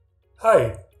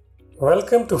Hi,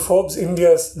 welcome to Forbes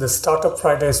India's The Startup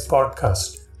Fridays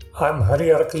podcast. I'm Hari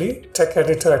Arakali, tech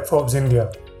editor at Forbes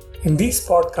India. In these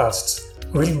podcasts,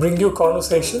 we'll bring you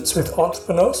conversations with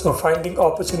entrepreneurs who are finding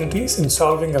opportunities in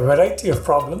solving a variety of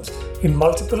problems in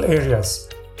multiple areas.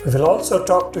 We will also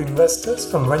talk to investors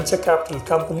from venture capital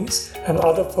companies and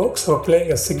other folks who are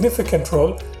playing a significant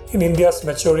role in India's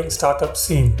maturing startup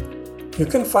scene. You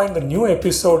can find a new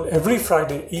episode every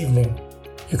Friday evening.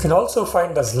 You can also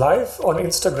find us live on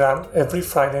Instagram every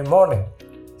Friday morning.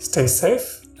 Stay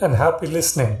safe and happy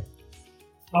listening.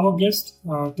 Our guest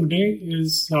today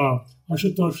is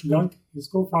Ashutosh Garg. He's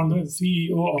co-founder and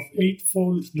CEO of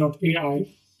Eightfold.ai.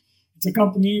 It's a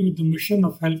company with the mission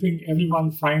of helping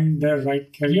everyone find their right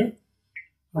career.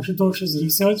 Ashutosh's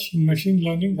research in machine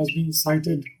learning has been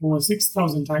cited over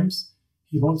 6,000 times.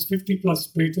 He holds 50 plus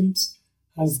patents,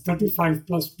 has 35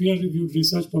 plus peer-reviewed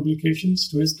research publications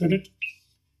to his credit.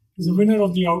 He's a winner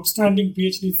of the Outstanding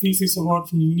PhD Thesis Award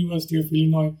from the University of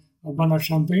Illinois,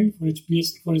 Urbana-Champaign for his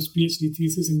PhD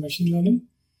thesis in machine learning.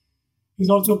 He's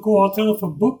also co-author of a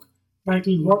book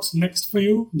titled What's Next for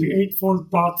You? The Eightfold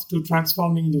Path to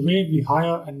Transforming the Way We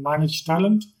Hire and Manage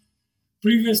Talent.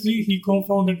 Previously, he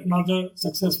co-founded another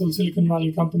successful Silicon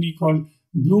Valley company called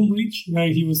Bloomreach, where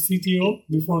he was CTO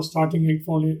before starting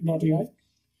Eightfold.ai.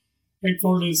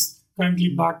 Eightfold is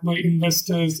currently backed by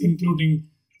investors including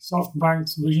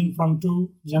SoftBank's Vision Fund 2,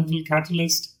 General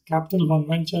Catalyst, Capital One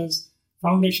Ventures,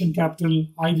 Foundation Capital,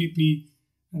 IVP,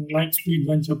 and Lightspeed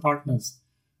Venture Partners.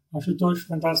 Ashutosh,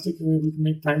 fantastic you were able to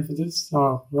make time for this.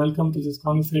 Welcome to this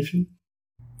conversation.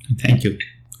 Thank you.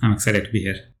 I'm excited to be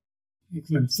here.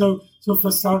 Excellent. So for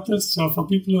starters, for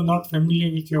people who are not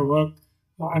familiar with your work,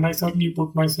 and I certainly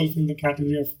put myself in the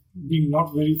category of being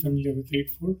not very familiar with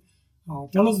Eightfold,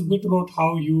 tell us a bit about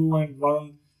how you and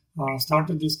Varun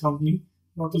started this company.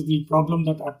 What was the problem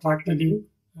that attracted you,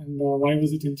 and why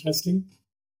was it interesting?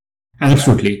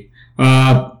 Absolutely.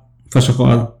 First of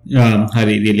all,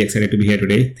 Hari, really excited to be here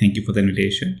today. Thank you for the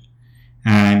invitation.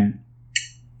 And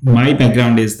my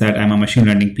background is that I'm a machine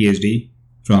learning PhD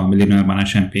from Illinois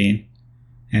Urbana-Champaign.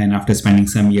 And after spending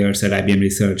some years at IBM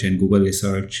Research and Google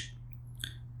Research,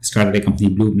 started a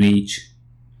company, Bloomreach.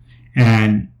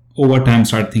 And over time,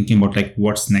 started thinking about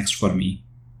what's next for me.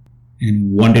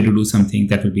 And wanted to do something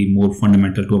that will be more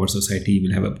fundamental to our society,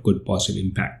 will have a good positive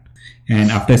impact. And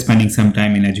after spending some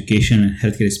time in education and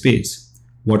healthcare space,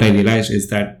 what I realized is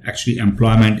that actually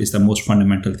employment is the most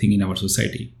fundamental thing in our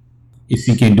society. If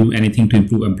we can do anything to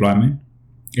improve employment,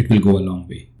 it will go a long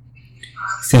way.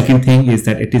 Second thing is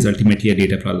that it is ultimately a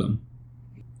data problem.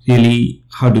 Really,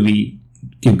 how do we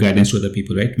give guidance to other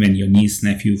people, right? When your niece,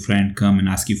 nephew, friend come and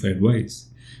ask you for advice,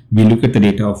 we look at the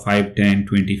data of 5, 10,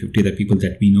 20, 50, the people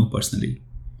that we know personally,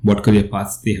 what career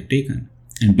paths they have taken.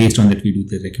 And based on that, we do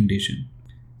the recommendation.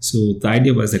 So the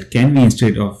idea was that can we,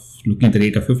 instead of looking at the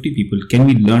data of 50 people, can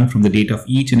we learn from the data of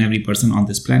each and every person on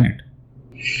this planet?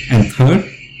 And third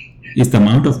is the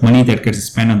amount of money that gets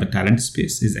spent on the talent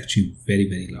space is actually very,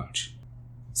 very large.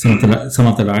 Some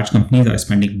of the large companies are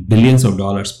spending billions of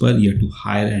dollars per year to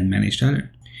hire and manage talent.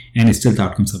 And still the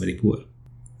outcomes are very poor.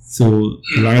 So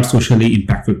large socially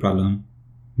impactful problem,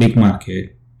 big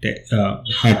market,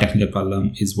 high technical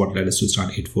problem is what led us to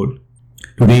start Eightfold.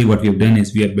 Today, what we have done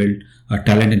is we have built a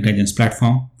talent intelligence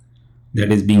platform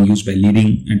that is being used by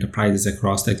leading enterprises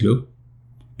across the globe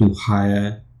to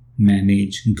hire,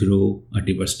 manage, grow a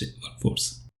diverse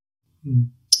workforce.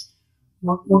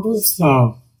 What was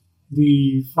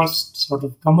the first sort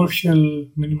of commercial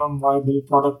minimum viable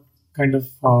product kind of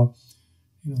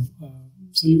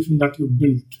solution that you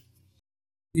built?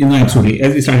 Absolutely.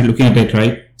 As we started looking at it,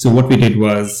 right? So what we did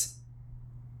was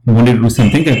we wanted to do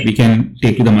something that we can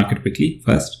take to the market quickly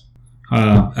first.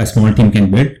 A small team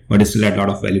can build, but it still add a lot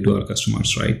of value to our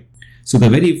customers, right? So the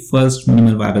very first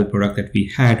minimal viable product that we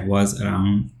had was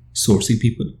around sourcing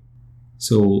people.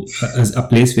 So as a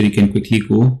place where you can quickly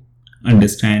go,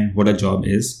 understand what a job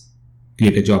is,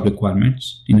 create a job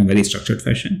requirements in a very structured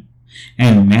fashion,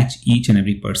 and match each and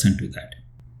every person to that.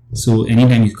 So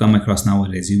anytime you come across now a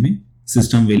resume,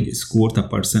 system will score the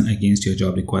person against your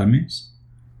job requirements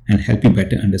and help you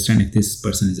better understand if this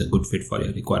person is a good fit for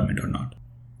your requirement or not.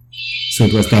 So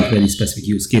it was that very specific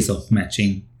use case of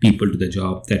matching people to the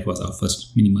job that was our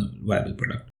first minimal viable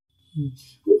product.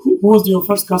 Who was your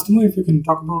first customer, if you can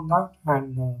talk about that,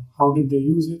 and how did they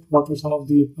use it? What were some of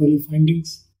the early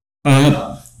findings?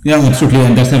 Yeah, absolutely.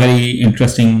 And that's a very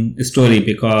interesting story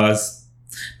because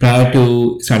prior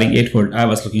to starting Eightfold, I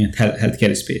was looking at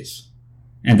healthcare space.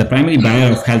 And the primary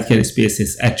buyer of healthcare space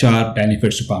is HR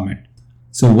benefits department.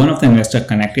 So one of the investors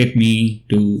connected me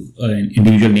to an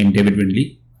individual named David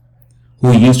Windley,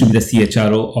 who used to be the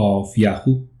CHRO of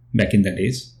Yahoo back in the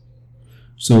days.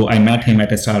 So I met him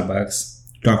at a Starbucks,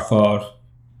 talked for,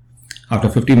 after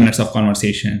 15 minutes of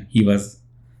conversation, he was,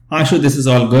 Ashu, this is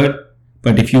all good,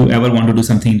 but if you ever want to do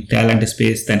something in talent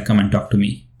space, then come and talk to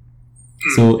me.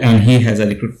 So, and he has a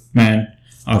recruitment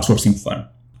outsourcing firm.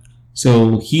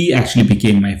 So he actually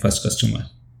became my first customer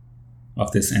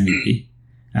of this MVP.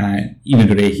 And even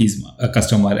today, he's a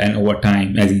customer, and over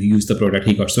time, as he used the product,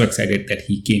 he got so excited that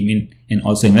he came in and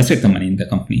also invested the money in the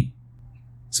company.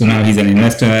 So now he's an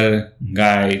investor,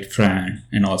 guide, friend,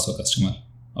 and also a customer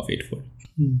of Eightfold.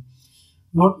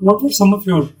 What were some of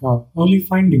your early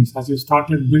findings as you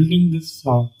started building this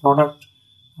product?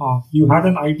 You had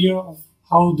an idea of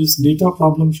how this data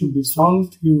problem should be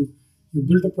solved. You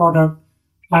built a product.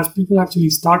 As people actually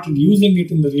started using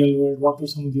it in the real world, what were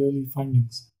some of the early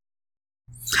findings?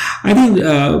 I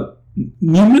think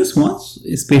numerous ones,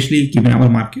 especially given our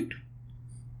market.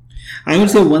 I would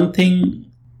say one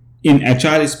thing in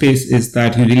HR space is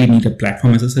that you really need a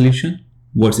platform as a solution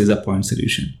versus a point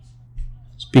solution.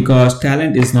 Because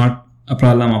talent is not a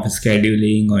problem of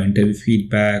scheduling or interview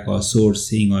feedback or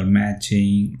sourcing or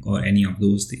matching or any of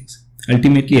those things.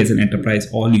 Ultimately, as an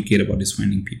enterprise, all you care about is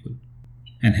finding people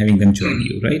and having them join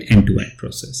you, right? End-to-end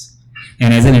process.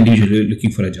 And as an individual, you're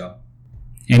looking for a job.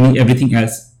 And everything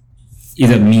else is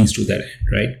a means to that end,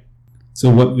 right?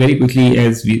 So very quickly,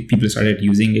 as people started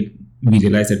using it, we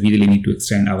realized that we really need to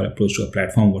extend our approach to a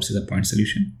platform versus a point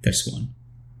solution. That's one.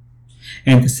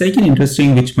 And the second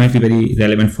interesting, which might be very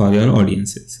relevant for your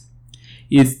audiences,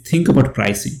 is think about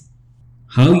pricing.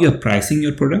 How you're pricing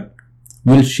your product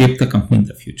will shape the company in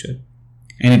the future.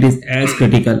 And it is as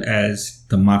critical as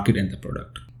the market and the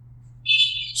product.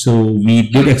 So we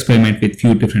did experiment with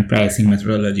few different pricing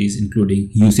methodologies, including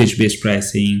usage-based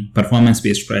pricing,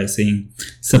 performance-based pricing,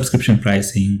 subscription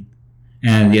pricing,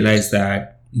 and realized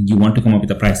that you want to come up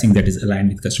with a pricing that is aligned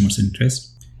with customers'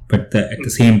 interest, but at the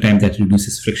same time that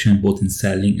reduces friction both in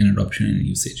selling and adoption and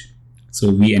usage. So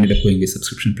we ended up going with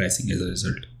subscription pricing as a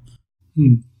result.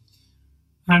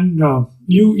 And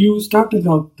you started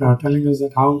out telling us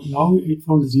that how now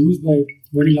Eightfold is used by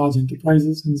very large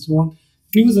enterprises and so on.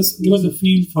 Give us a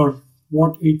feel for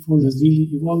what Eightfold has really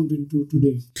evolved into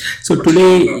today. So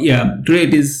today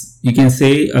it is, you can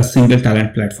say, a single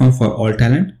talent platform for all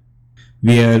talent,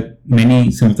 where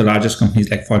some of the largest companies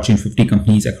like Fortune 50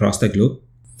 companies across the globe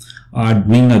are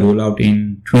doing a rollout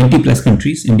in 20 plus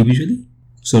countries individually.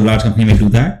 So large company may do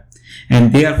that.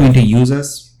 And they are going to use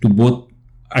us to both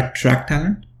attract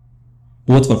talent,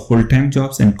 both for full-time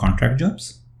jobs and contract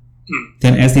jobs.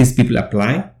 Then as these people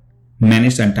apply,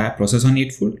 manage the entire process on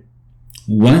Eightfold.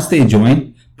 Once they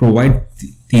join, provide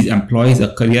these employees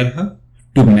a career hub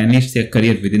to manage their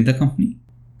career within the company,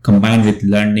 combined with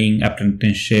learning,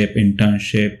 apprenticeship,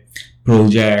 internship,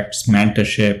 projects,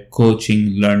 mentorship,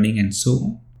 coaching, learning, and so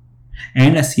on.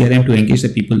 And a CRM to engage the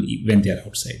people when they are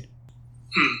outside.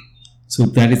 So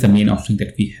that is the main offering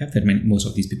that we have that most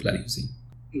of these people are using.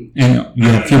 And we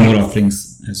have a few more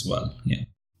offerings as well. Yeah.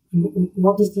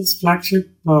 What is this flagship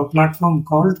platform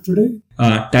called today?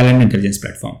 Talent Intelligence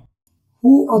Platform.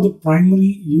 Who are the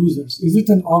primary users? Is it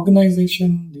an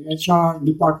organization, the HR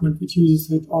department which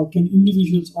uses it, or can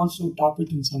individuals also tap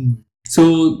it in some way?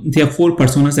 So there are 4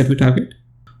 personas that we target.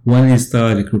 One is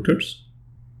the recruiters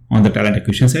on the talent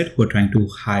acquisition side who are trying to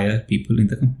hire people in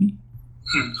the company.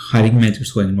 Hiring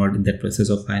managers who are involved in that process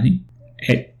of hiring.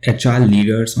 HR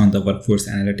leaders on the workforce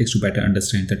analytics to better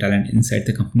understand the talent inside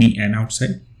the company and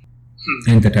outside.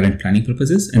 And the talent planning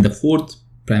purposes. And the 4th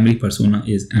primary persona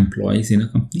is employees in a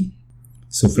company.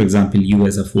 So for example, you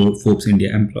as a Forbes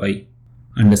India employee,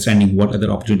 understanding what other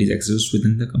opportunities exist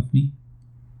within the company,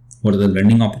 what are the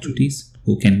learning opportunities,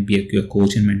 who can be your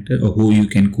coach and mentor, or who you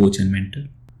can coach and mentor.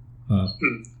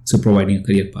 So providing a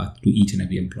career path to each and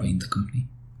every employee in the company.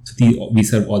 So we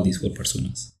serve all these 4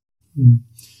 personas.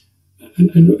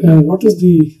 And what is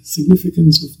the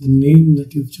significance of the name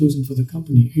that you've chosen for the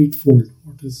company, Eightfold?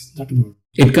 What is that about?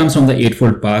 It comes from the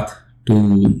Eightfold Path to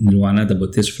Nirvana, the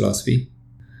Buddhist philosophy.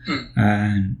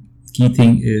 And key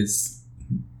thing is,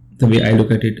 the way I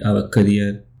look at it, our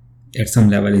career at some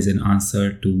level is an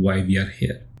answer to why we are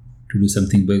here, to do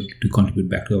something big, to contribute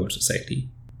back to our society.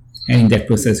 And in that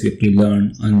process, we have to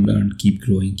learn, unlearn, keep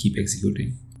growing, keep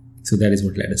executing. So that is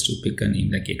what led us to pick a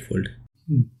name like Eightfold.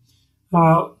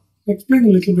 Explain a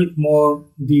little bit more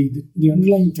the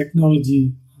underlying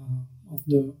technology of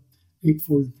the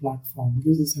Eightfold platform.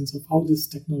 Give us a sense of how this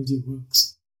technology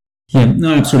works. Yeah,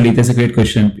 no, absolutely. That's a great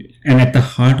question. And at the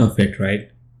heart of it, right,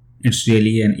 it's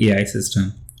really an AI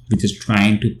system which is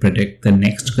trying to predict the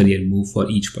next career move for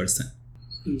each person.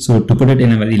 So to put it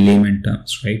in a very layman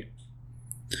terms, right,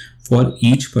 For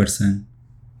each person,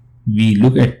 we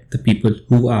look at the people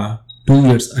who are 2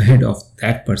 years ahead of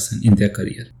that person in their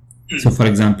career. So for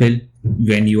example,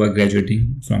 when you are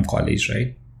graduating from college,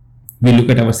 right? We look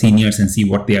at our seniors and see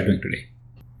what they are doing today.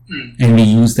 And we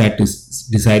use that to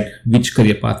decide which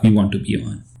career path we want to be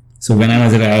on. So when I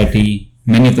was at IIT,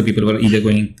 many of the people were either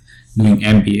doing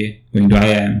MBA, going to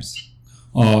IIMs,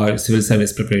 or civil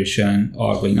service preparation,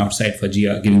 or going outside for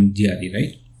giving GRE,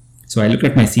 right? So I looked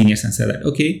at my seniors and said that,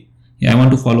 okay, I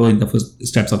want to follow in the first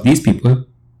steps of these people.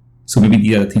 So maybe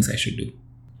these are the things I should do.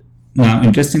 Now,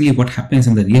 interestingly, what happens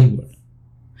in the real world?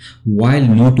 While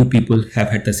no two people have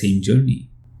had the same journey,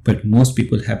 but most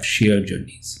people have shared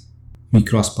journeys. We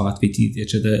cross paths with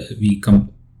each other. We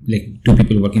come like two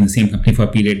people working in the same company for a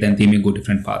period, then they may go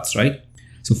different paths, right?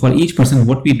 So for each person,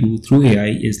 what we do through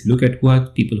AI is look at who are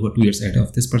people who are 2 years ahead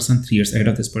of this person, 3 years ahead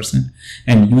of this person,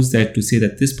 and use that to say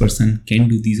that this person can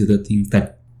do these other things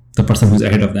that the person who's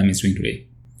ahead of them is doing today.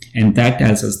 And that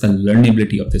tells us the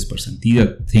learnability of this person. These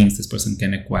are things this person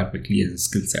can acquire quickly as a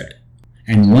skill set.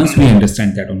 And once we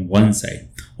understand that on one side,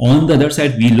 on the other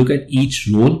side, we look at each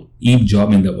role, each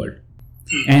job in the world,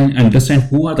 and understand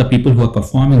who are the people who are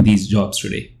performing these jobs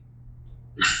today,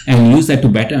 and use that to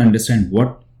better understand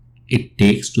what it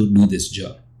takes to do this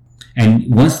job.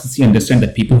 And once we understand the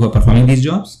people who are performing these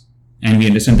jobs, and we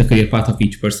understand the career path of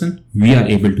each person, we are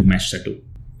able to match the two.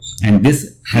 And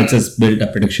this helps us build a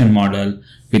prediction model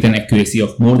with an accuracy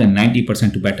of more than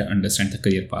 90% to better understand the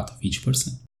career path of each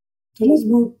person. Tell us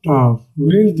about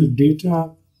where the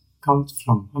data comes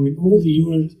from. I mean, over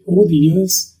the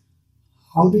years,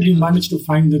 how did you manage to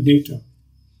find the data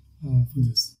for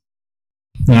this?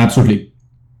 Absolutely.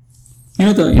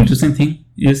 The interesting thing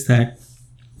is that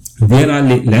there are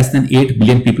less than 8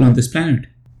 billion people on this planet.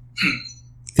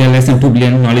 There are less than 2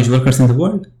 billion knowledge workers in the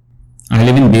world. I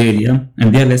live in Bay Area,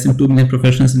 and there are less than 2 million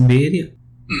professionals in Bay Area.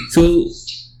 So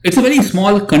it's a very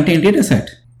small contained data set.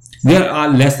 There are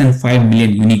less than 5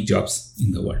 million unique jobs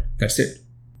in the world. That's it.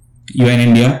 You are in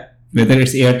India, whether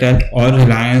it's Airtel or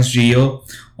Reliance Jio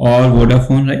or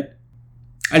Vodafone, right?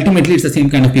 Ultimately, it's the same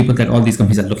kind of people that all these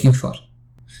companies are looking for.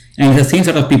 And it's the same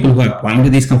sort of people who are applying to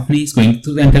these companies, going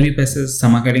through the interview process.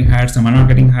 Some are getting hired, some are not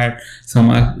getting hired, some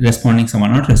are responding, some are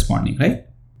not responding, right?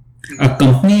 A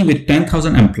company with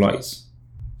 10,000 employees,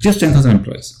 just 10,000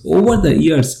 employees, over the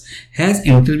years has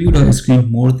interviewed or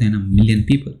screened more than 1 million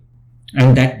people.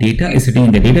 And that data is sitting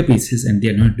in the databases, and they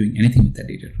are not doing anything with that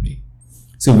data today.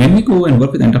 So when we go and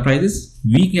work with enterprises,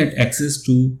 we get access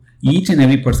to each and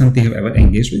every person they have ever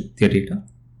engaged with, their data,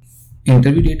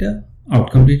 interview data,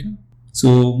 outcome data.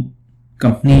 So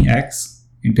company X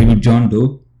interviewed John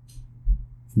Doe.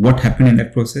 What happened in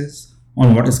that process?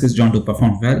 On what skills John Doe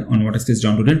performed well, on what skills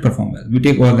John Doe didn't perform well. We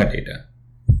take all that data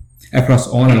across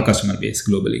all our customer base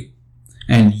globally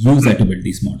and use that to build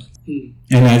these models.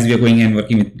 And as we are going and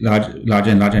working with larger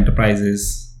and large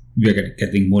enterprises, we are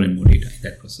getting more and more data in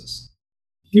that process.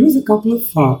 Give us a couple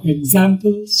of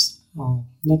examples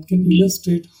that can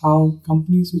illustrate how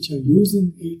companies which are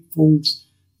using Eightfold's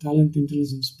talent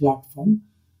intelligence platform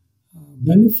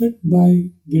benefit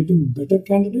by getting better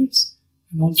candidates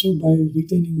and also by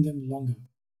retaining them longer.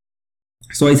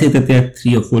 So I say that there are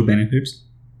 3 or 4 benefits: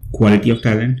 quality of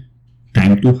talent,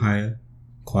 time to hire,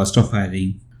 cost of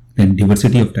hiring, then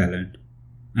diversity of talent,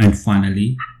 and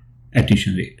finally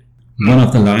attrition rate. One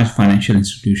of the large financial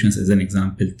institutions, as an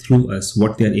example, through us,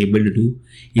 what they are able to do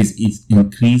is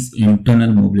increase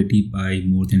internal mobility by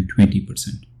more than 20%.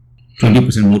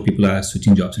 20% more people are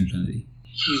switching jobs internally.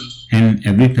 And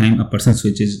every time a person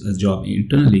switches a job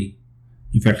internally,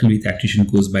 effectively the attrition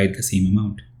goes by the same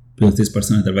amount, because this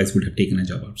person otherwise would have taken a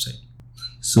job outside.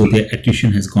 So their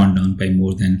attrition has gone down by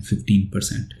more than 15%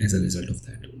 as a result of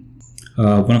that.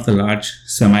 One of the large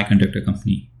semiconductor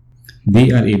company,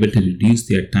 they are able to reduce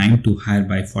their time to hire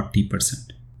by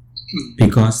 40%.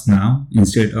 Because now,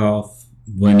 instead of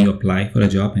when you apply for a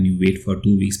job and you wait for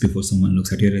 2 weeks before someone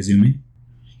looks at your resume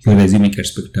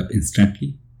gets picked up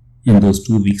instantly. In those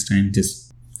 2 weeks time,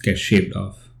 just gets shaved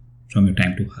off from your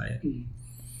time to hire.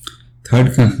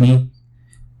 Third company,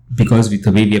 because with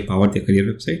the way we have powered their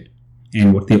career website,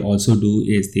 and what they also do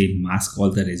is they mask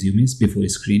all the resumes before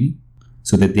screening,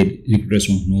 so that the recruiters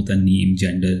don't know the name,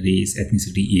 gender, race,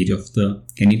 ethnicity, age of the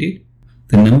candidate.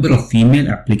 The number of female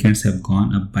applicants have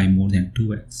gone up by more than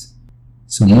 2x.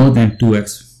 So more than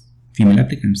 2x female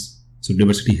applicants. So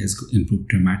diversity has improved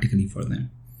dramatically for them.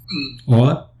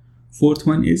 Or fourth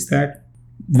one is that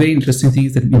very interesting thing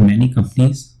is that in many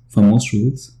companies, for most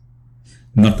roles,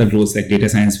 not the roles like data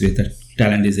science where the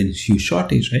talent is in huge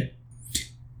shortage,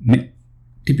 right?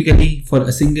 Typically for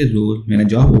a single role, when a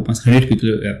job opens, 100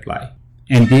 people apply.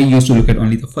 And they used to look at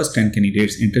only the first 10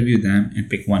 candidates, interview them, and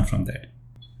pick one from that.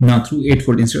 Now, through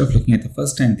Eightfold, instead of looking at the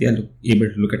first 10, they are able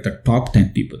to look at the top 10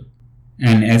 people.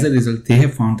 And as a result, they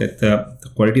have found that the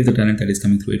quality of the talent that is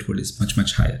coming through Eightfold is much,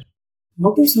 much higher.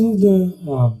 What are some of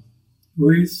the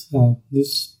ways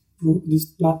this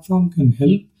platform can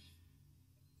help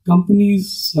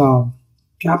companies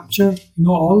capture,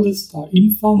 all this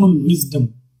informal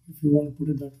wisdom, if you want to put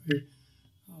it that way,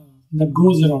 that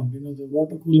goes around, the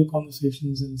water cooler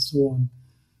conversations and so on,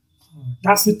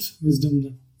 tacit wisdom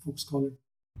that folks call it?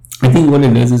 I think what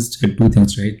it does is two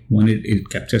things, right? One, it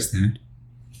captures that,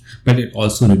 but it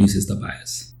also reduces the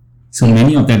bias. So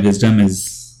many of that wisdom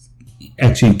is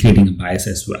actually creating a bias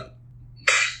as well.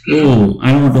 Oh,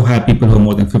 I don't want to hire people who are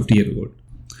more than 50 years old.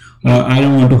 Or I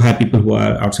don't want to hire people who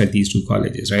are outside these two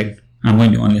colleges, right? I'm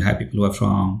going to only hire people who are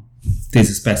from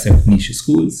these specific niche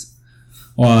schools.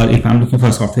 Or if I'm looking for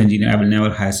a software engineer, I will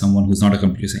never hire someone who's not a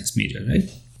computer science major, right?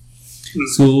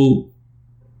 So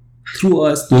through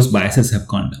us, those biases have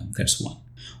gone down. That's one.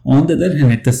 On the other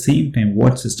hand, at the same time,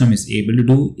 what system is able to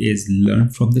do is learn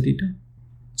from the data.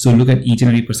 So look at each and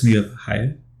every person you have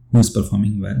hired who is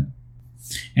performing well.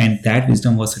 And that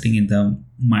wisdom was sitting in the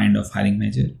mind of hiring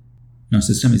manager. Now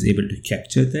system is able to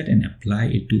capture that and apply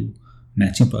it to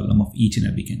matching problem of each and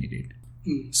every candidate.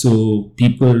 So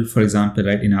people, for example,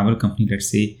 right, in our company,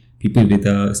 let's say people with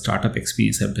a startup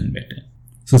experience have done better.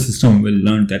 So system will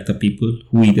learn that the people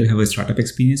who either have a startup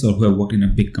experience or who have worked in a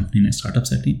big company in a startup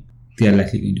setting, they are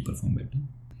likely going to perform better.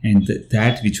 And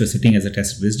that which was sitting as a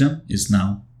test wisdom is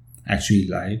now actually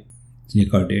live,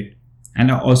 recorded,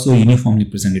 and are also uniformly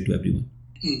presented to everyone.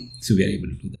 So we are able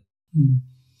to do that.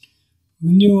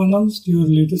 When you announced your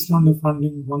latest round of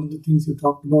funding, one of the things you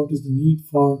talked about is the need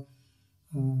for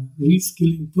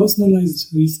reskilling,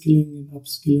 personalized reskilling and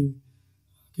upskilling.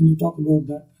 Can you talk about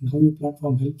that and how your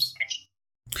platform helps?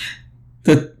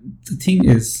 The thing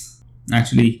is,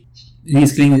 actually,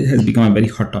 reskilling has become a very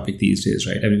hot topic these days,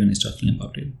 right? Everyone is talking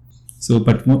about it. So,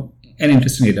 but an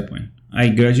interesting data point. I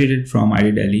graduated from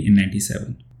IIT Delhi in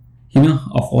 97.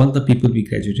 Of all the people we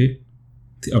graduated,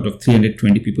 out of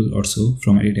 320 people or so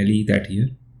from IIT Delhi that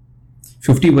year,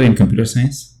 50 were in computer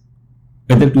science.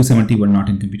 Other 270 were not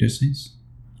in computer science.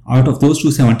 Out of those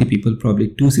 270 people, probably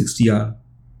 260 are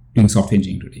doing software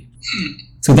engineering today.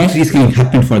 So that reskilling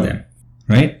happened for them,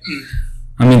 right?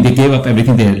 They gave up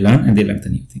everything they had learned and they learned the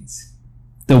new things.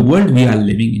 The world we are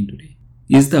living in today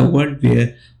is the world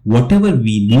where whatever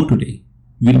we know today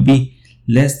will be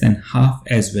less than half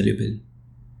as valuable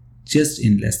just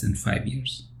in less than 5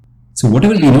 years. So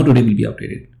whatever we know today will be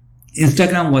outdated.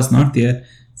 Instagram was not there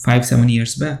 5-7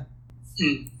 years back.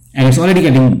 And it's already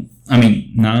getting,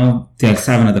 now there are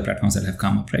 7 other platforms that have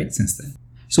come up, right, since then.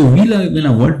 So we live in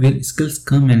a world where skills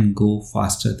come and go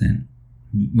faster than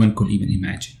one could even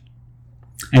imagine.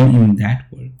 And in that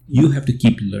world, you have to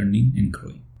keep learning and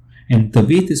growing. And the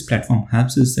way this platform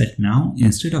helps is that now,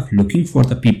 instead of looking for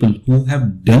the people who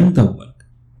have done the work,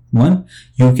 one,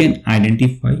 you can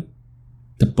identify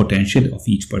the potential of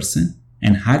each person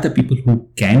and hire the people who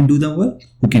can do the work,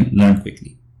 who can learn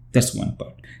quickly. That's one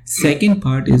part. Second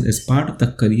part is, as part of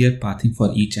the career pathing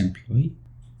for each employee,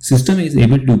 system is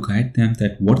able to guide them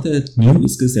that what are the new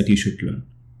skills that you should learn.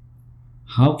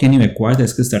 How can you acquire the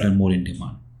skills that are more in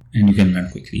demand and you can learn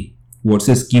quickly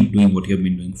versus keep doing what you have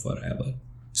been doing forever.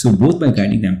 So both by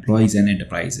guiding the employees and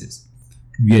enterprises,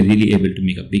 we are really able to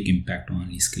make a big impact on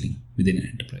reskilling within an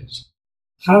enterprise.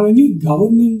 Have any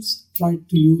governments tried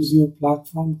to use your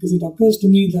platform? Because it occurs to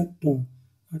me that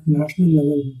at national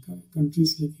level, in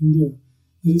countries like India,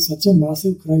 there is such a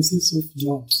massive crisis of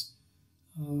jobs.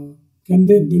 Can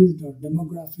they build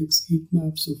demographics, heat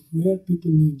maps of where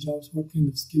people need jobs, what kind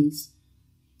of skills?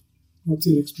 What's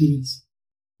your experience?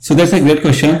 So that's a great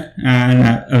question, and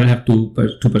I will have two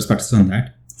perspectives on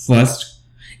that. First,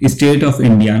 state of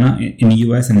Indiana in the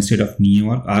US and state of New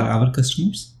York are our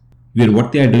customers, where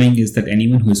what they are doing is that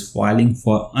anyone who is filing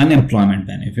for unemployment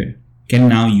benefit can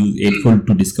now use Eightfold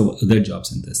to discover other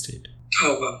jobs in the state.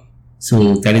 Oh, wow.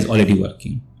 So that is already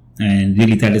working. And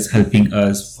really that is helping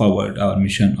us forward our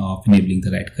mission of enabling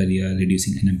the right career,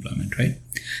 reducing unemployment, right?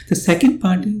 The second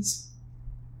part is,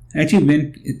 actually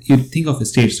when you think of the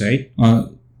states, right,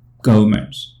 or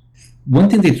governments, one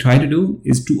thing they try to do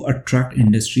is to attract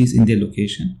industries in their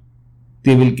location.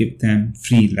 They will give them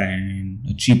free land,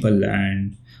 or cheaper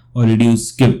land, or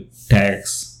give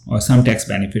tax, or some tax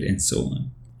benefit and so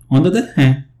on. On the other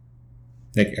hand,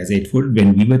 like as Eightfold,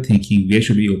 when we were thinking where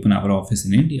should we open our office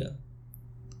in India,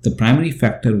 the primary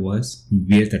factor was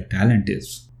where the talent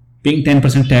is. Paying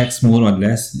 10% tax more or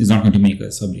less is not going to make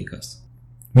us or break us.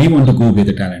 We want to go where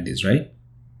the talent is, right?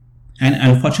 And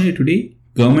unfortunately today,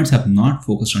 governments have not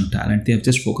focused on talent. They have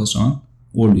just focused on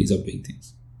old ways of doing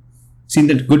things. See, in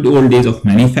the good old days of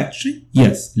manufacturing,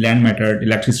 yes, land mattered,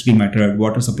 electricity mattered,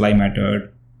 water supply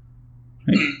mattered.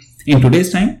 Right? In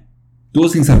today's time,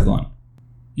 those things are gone.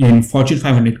 In Fortune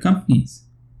 500 companies,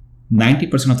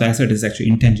 90% of the asset is actually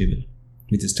intangible,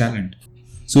 which is talent.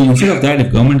 So instead of that,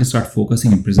 if government start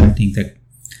focusing and presenting that,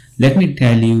 let me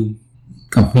tell you,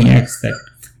 company X, that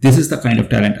this is the kind of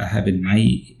talent I have in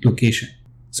my location.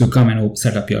 So come and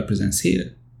set up your presence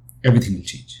here. Everything will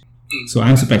change. So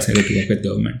I'm super excited to work with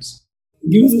governments.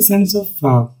 Give us a sense of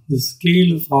the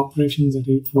scale of operations at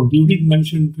Eightfold. You did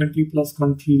mention 20 plus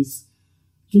countries.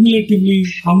 Cumulatively,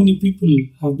 how many people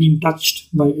have been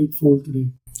touched by Eightfold today?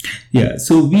 Yeah,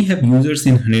 so we have users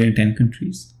in 110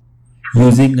 countries,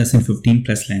 using us in 15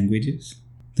 plus languages.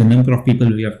 The number of people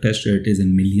we have touched it is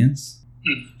in millions.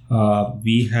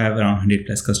 We have around 100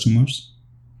 plus customers.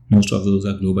 Most of those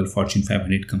are global Fortune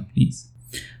 500 companies.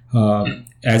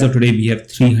 As of today, we have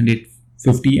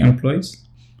 350 employees.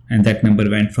 And that number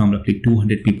went from roughly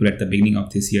 200 people at the beginning of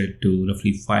this year to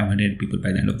roughly 500 people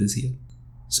by the end of this year.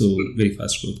 So very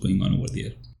fast growth going on over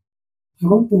there. I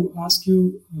want to ask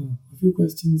you a few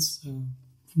questions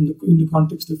in the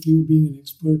context of you being an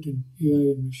expert in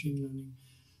AI and machine learning.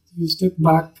 If you step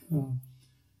back,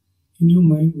 in your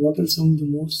mind, what are some of the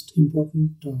most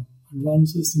important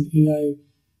advances in AI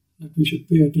that we should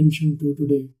pay attention to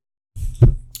today?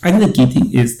 I think the key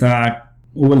thing is that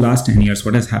over the last 10 years,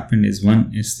 what has happened is,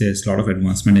 one is there's a lot of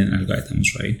advancement in algorithms,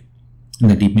 right? In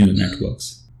the deep neural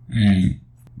networks. And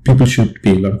people should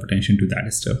pay a lot of attention to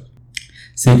that stuff.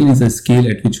 Second is the scale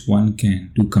at which one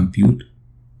can do compute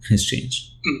has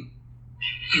changed.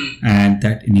 And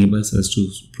that enables us to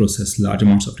process large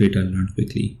amounts of data and learn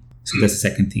quickly. So that's the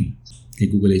second thing.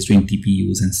 Like Google is doing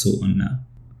TPUs and so on now.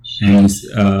 And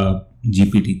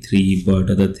GPT-3, BERT,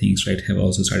 other things, right, have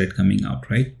also started coming out,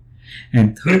 right?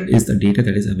 And third is the data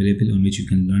that is available on which you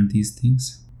can learn these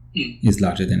things is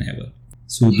larger than ever.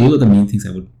 So those are the main things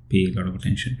I would pay a lot of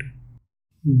attention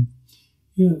to.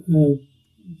 Yeah,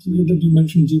 that you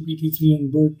mentioned GPT-3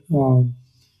 and BERT.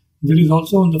 There is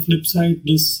also on the flip side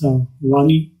this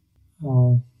worry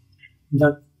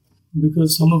that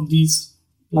because some of these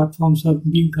platforms are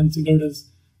being considered as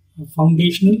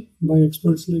foundational by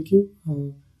experts like you,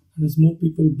 and as more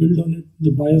people build on it,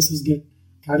 the biases get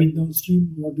carried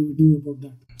downstream. What do we do about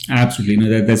that? Absolutely.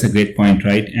 No, that's a great point,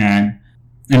 right? And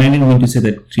I didn't want to say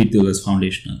that treat those as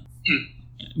foundational.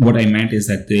 What I meant is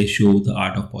that they show the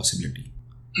art of possibility.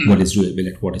 What is doable,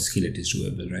 at what scale it is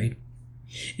doable, right?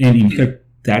 And in fact,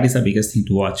 that is the biggest thing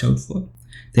to watch out for.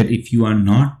 That if you are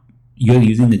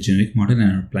using the generic model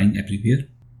and are applying everywhere,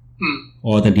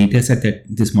 or the data set that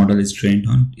this model is trained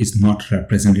on is not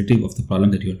representative of the problem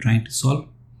that you're trying to solve,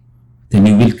 then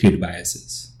you will create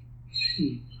biases.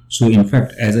 So in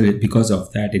fact, because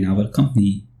of that, in our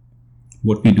company,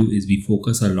 what we do is we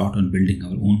focus a lot on building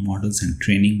our own models and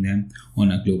training them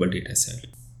on a global data set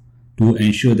to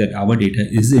ensure that our data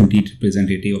is indeed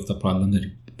representative of the problem,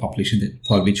 that population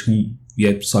for which whom we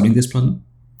are solving this problem.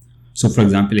 So for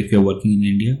example, if you're working in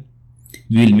India,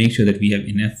 we will make sure that we have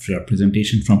enough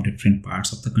representation from different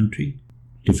parts of the country,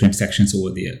 different sections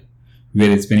over there.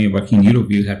 Whereas when you're working in Europe,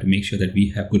 we will have to make sure that we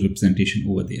have good representation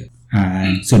over there.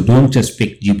 And so don't just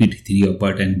pick GPT-3 or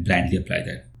BERT and blindly apply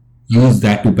that. Use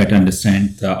that to better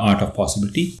understand the art of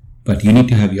possibility, but you need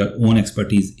to have your own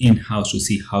expertise in-house to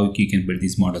see how you can build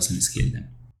these models and scale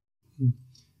them.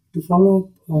 To follow up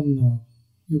on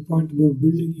your point about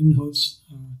building in-house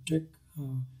tech,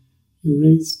 you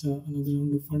raised another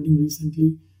round of funding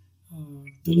recently.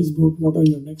 Tell us about what are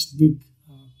your next big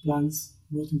plans,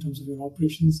 both in terms of your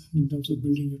operations and in terms of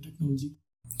building your technology.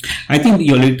 I think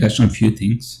you already touched on a few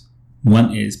things.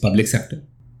 One is public sector.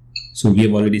 So we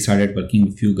have already started working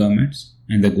with few governments,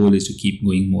 and the goal is to keep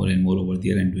going more and more over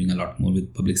there and doing a lot more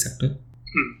with public sector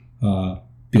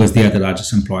because they are the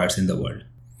largest employers in the world.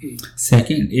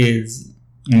 Second is,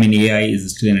 AI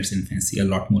is still in its infancy. A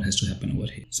lot more has to happen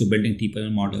over here. So building deeper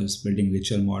models, building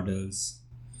richer models,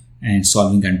 and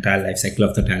solving the entire life cycle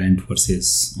of the talent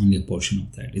versus only a portion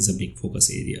of that is a big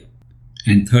focus area.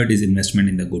 And third is investment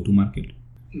in the go-to market.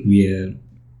 We are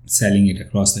selling it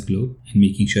across the globe and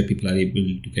making sure people are able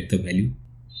to get the value.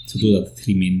 So those are the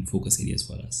three main focus areas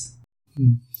for us.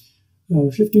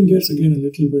 Shifting gears again a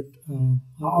little bit,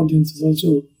 our audience is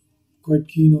also quite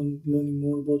keen on learning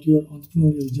more about your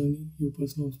entrepreneurial journey, your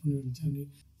personal entrepreneurial journey.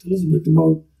 Tell us a bit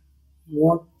about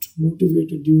what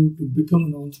motivated you to become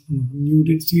an entrepreneur. You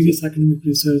did serious academic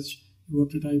research, you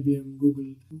worked at IBM,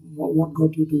 Google. What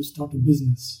got you to start a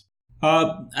business?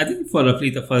 I think for roughly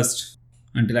the first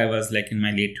until I was like in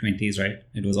my late 20s, right?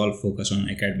 It was all focused on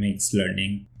academics,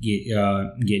 learning,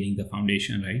 gaining the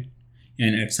foundation, right?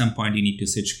 And at some point you need to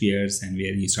switch gears and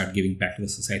where you start giving back to the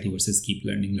society versus keep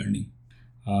learning.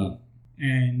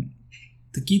 And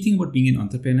the key thing about being an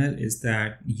entrepreneur is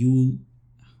that you,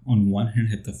 on one hand,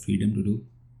 have the freedom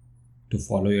to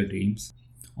follow your dreams.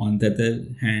 On the other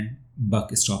hand,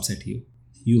 buck stops at you.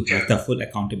 You have the full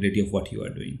accountability of what you are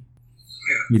doing,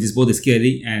 which is both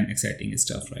scary and exciting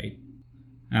stuff, right?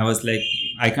 I was like,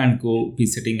 I can't go be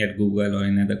sitting at Google or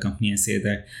another company and say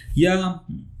that, yeah,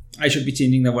 I should be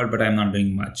changing the world, but I'm not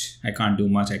doing much. I can't do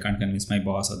much. I can't convince my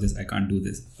boss or this. I can't do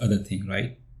this other thing,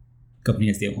 right? Company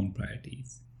has their own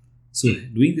priorities. So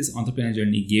doing this entrepreneurial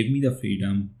journey gave me the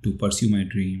freedom to pursue my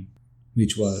dream,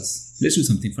 which was, let's do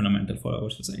something fundamental for our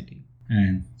society.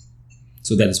 And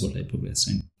so that is what I progressed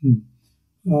in.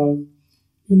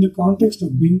 In the context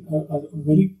of being a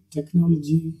very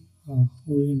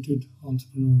technology-oriented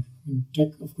entrepreneur,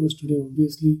 tech, of course, today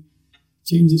obviously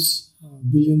changes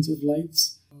billions of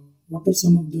lives. What are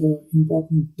some of the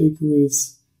important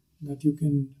takeaways that you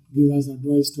can give as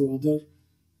advice to other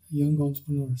young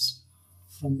entrepreneurs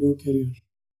from your career?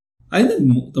 I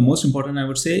think the most important I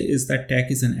would say is that tech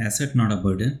is an asset, not a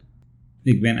burden.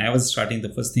 Like when I was starting,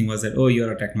 the first thing was that, oh,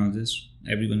 you're a technologist.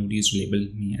 Everyone would used to label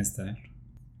me as that.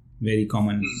 Very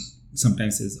common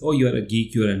sometimes is, oh, you're a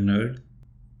geek, you're a nerd.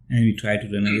 And we try to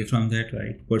run away from that,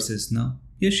 right? Versus, no,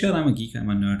 yeah, sure, I'm a geek, I'm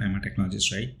a nerd, I'm a technologist,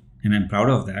 right? And I'm proud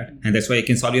of that. And that's why I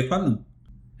can solve your problem.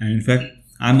 And in fact,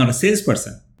 I'm not a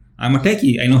salesperson. I'm a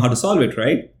techie. I know how to solve it,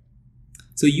 right?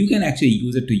 So you can actually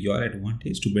use it to your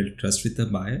advantage to build trust with the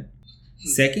buyer.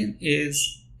 Second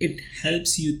is it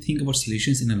helps you think about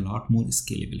solutions in a lot more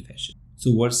scalable fashion.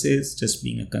 So versus just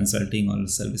being a consulting or a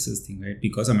services thing, right?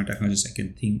 Because I'm a technologist, I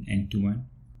can think end to end.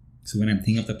 So when I'm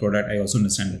thinking of the product, I also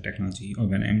understand the technology. Or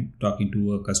when I'm talking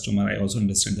to a customer, I also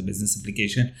understand the business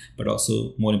implication, but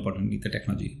also more importantly, the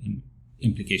technology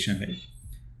implication, right?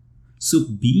 So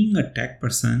being a tech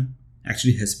person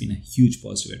actually has been a huge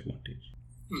positive advantage.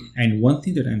 And one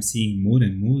thing that I'm seeing more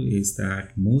and more is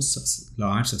that most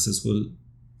large successful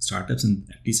startups,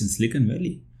 at least in Silicon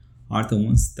Valley, are the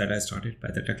ones that are started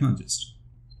by the technologist.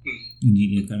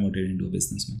 Engineer converted into a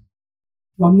businessman.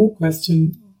 One more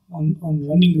question on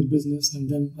running a business, and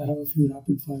then I have a few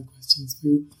rapid fire questions for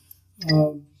you.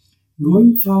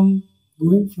 Going from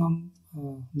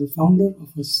the founder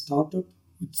of a startup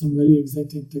with some very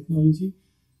exciting technology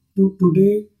to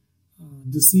today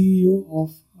the CEO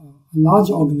of a large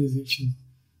organization.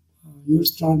 You're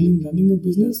struggling running a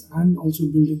business and also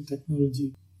building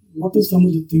technology. What are some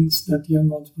of the things that young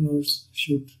entrepreneurs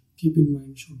should keep in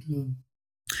mind, should learn?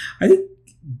 I think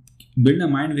build a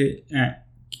mind where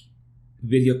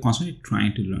you're constantly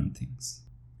trying to learn things.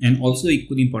 And also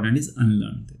equally important is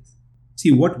unlearn this.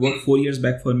 See, what worked 4 years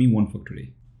back for me won't work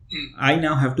today. I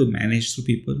now have to manage through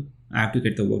people. I have to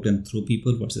get the work done through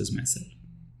people versus myself.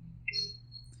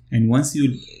 And once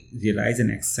you realize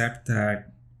and accept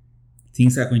that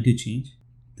things are going to change,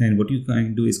 then what you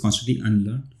can do is constantly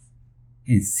unlearn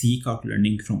and seek out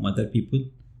learning from other people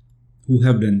who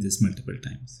have done this multiple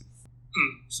times.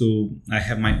 So I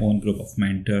have my own group of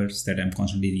mentors that I'm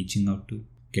constantly reaching out to,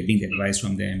 getting the advice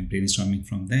from them, brainstorming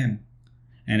from them,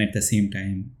 and at the same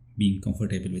time being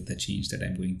comfortable with the change that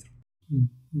I'm going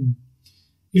through.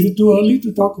 Is it too early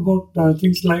to talk about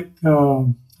things like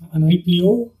an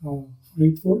IPO for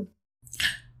 8fold?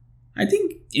 I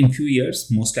think in few years,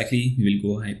 most likely we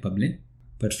will go public.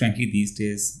 But frankly, these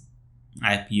days,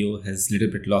 IPO has a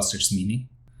little bit lost its meaning.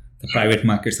 The private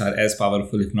markets are as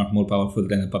powerful, if not more powerful,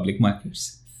 than the public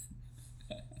markets.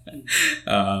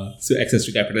 So access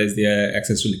to capital is there,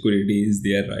 access to liquidity is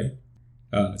there,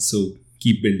 right? So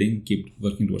keep building, keep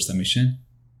working towards the mission.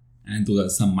 And those are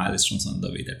some milestones on the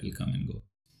way that will come and go.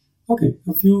 Okay,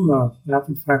 a few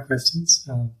rapid fire questions.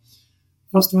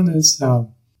 First one is,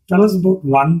 tell us about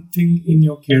one thing in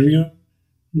your career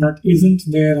that isn't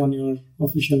there on your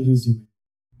official resume.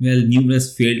 Well,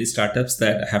 numerous failed startups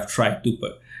that I have tried to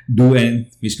do and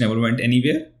which never went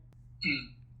anywhere.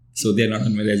 So they're not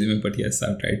on my resume, but yes,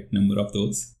 I've tried a number of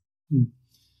those.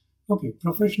 Okay,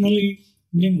 professionally,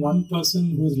 name one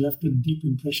person who has left a deep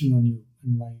impression on you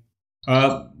and why.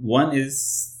 One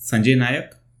is Sanjay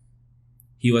Nayak.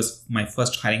 He was my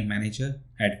first hiring manager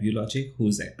at ViewLogic, who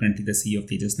is currently the CEO of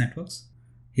Tejas Networks.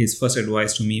 His first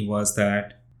advice to me was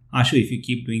that, Ashu, if you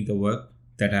keep doing the work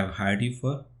that I've hired you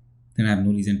for, then I have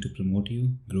no reason to promote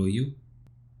you, grow you.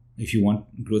 If you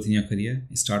want growth in your career,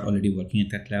 start already working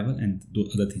at that level and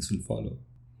other things will follow.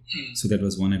 So that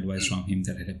was one advice from him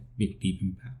that had a big, deep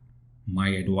impact. My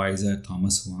advisor,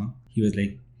 Thomas Huang, he was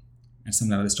like, at some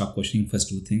level, stop questioning, first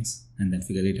do things and then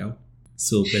figure it out.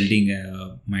 So building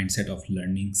a mindset of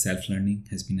learning, self-learning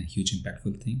has been a huge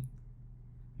impactful thing.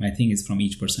 My thing is from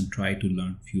each person, try to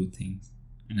learn few things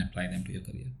and apply them to your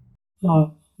career.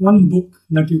 One book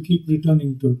that you keep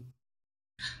returning to?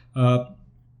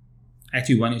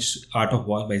 Actually, one is Art of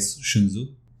War by Sun Tzu,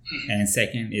 and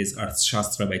second is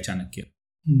Arthashastra by Chanakya.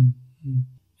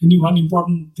 Any one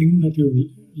important thing that you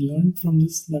learned from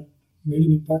this that made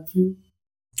an impact for you?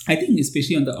 I think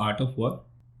especially on the Art of War,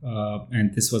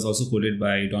 and this was also quoted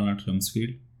by Donald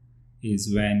Rumsfeld,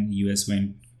 is when US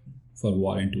went for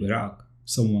war into Iraq,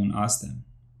 someone asked them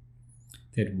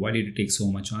that why did it take so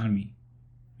much army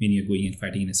when you're going and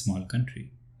fighting in a small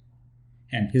country?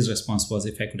 And his response was,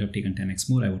 if I could have taken 10x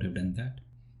more, I would have done that.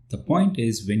 The point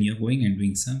is, when you're going and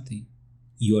doing something,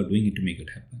 you are doing it to make it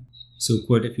happen. So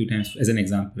quite a few times, as an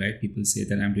example, right, people say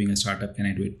that I'm doing a startup, can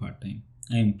I do it part-time?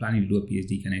 I am planning to do a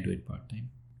PhD, can I do it part-time?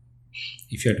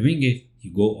 If you're doing it,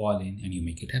 you go all in and you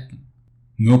make it happen.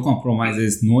 No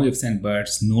compromises, no ifs and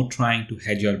buts, no trying to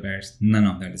hedge your bets, none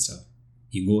of that stuff.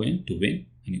 You go in to win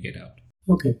and you get out.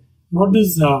 Okay. What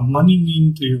does money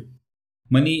mean to you?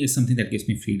 Money is something that gives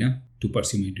me freedom to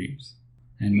pursue my dreams.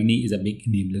 And money is a big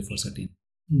enabler for certain.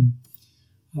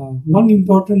 One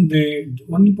important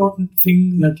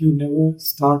thing that you never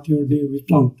start your day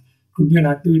without could be an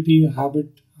activity, a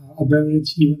habit, a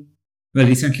beverage even. Well,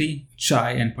 recently,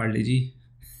 chai and Parle G.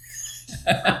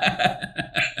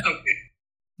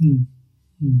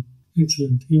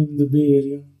 Excellent. Even in the Bay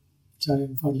Area, chai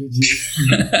and Parle G.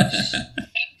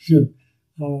 Sure.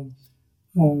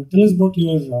 Tell us about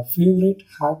your favorite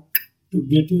hack to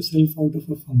get yourself out of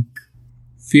a funk.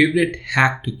 Favorite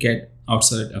hack to get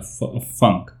outside a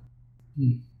funk?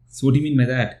 So what do you mean by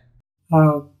that?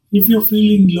 If you're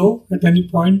feeling low at any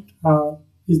point,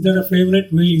 is there a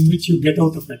favorite way in which you get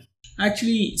out of it?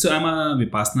 Actually, so I'm a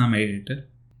Vipassana meditator.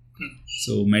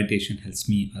 So meditation helps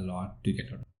me a lot to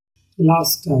get out.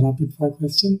 Last rapid fire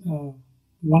question.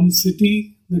 One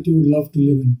city that you would love to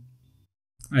live in?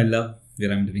 I love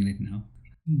where I'm living right now.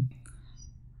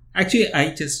 Actually,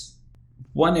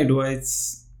 one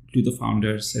advice to the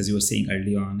founders, as you were saying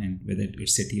early on, and whether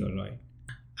it's city or right,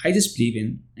 I just believe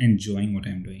in enjoying what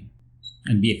I'm doing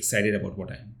and be excited about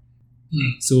what I am.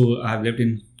 So I've lived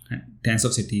in tens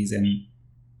of cities, and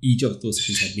each of those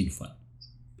cities have been fun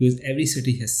because every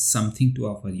city has something to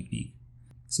offer unique.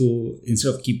 So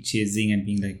instead of keep chasing and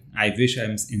being like, I wish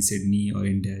I'm in Sydney or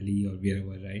in Delhi or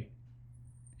wherever, right?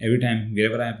 Every time,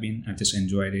 wherever I've been, I've just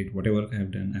enjoyed it. Whatever work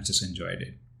I've done, I've just enjoyed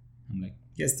it. I'm like,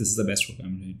 yes, this is the best work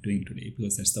I'm doing today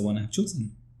because that's the one I've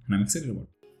chosen and I'm excited about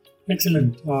it.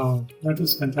 Excellent. That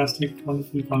was fantastic.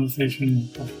 Wonderful conversation,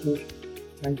 Ashutosh.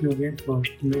 Thank you again for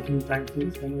making time for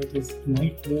this. I know it is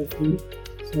night there for you,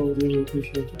 so really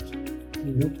appreciate it.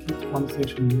 We hope to keep the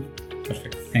conversation going.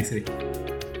 Perfect. Thanks, Hari.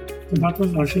 So that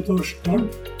was Ashutosh Garg,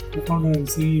 co-founder and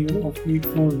CEO of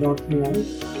 84.ai,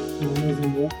 an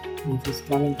amazing work with his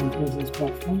talent intelligence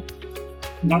platform.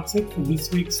 And that's it for this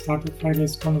week's Startup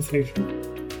Fridays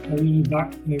conversation. I will be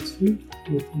back next week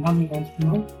with another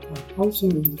entrepreneur, also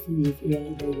in the field of AI,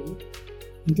 by the way.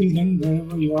 Until then,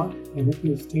 wherever you are, I hope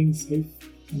you're staying safe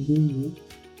and doing well.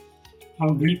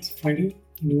 Have a great Friday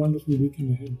and a wonderful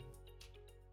weekend ahead.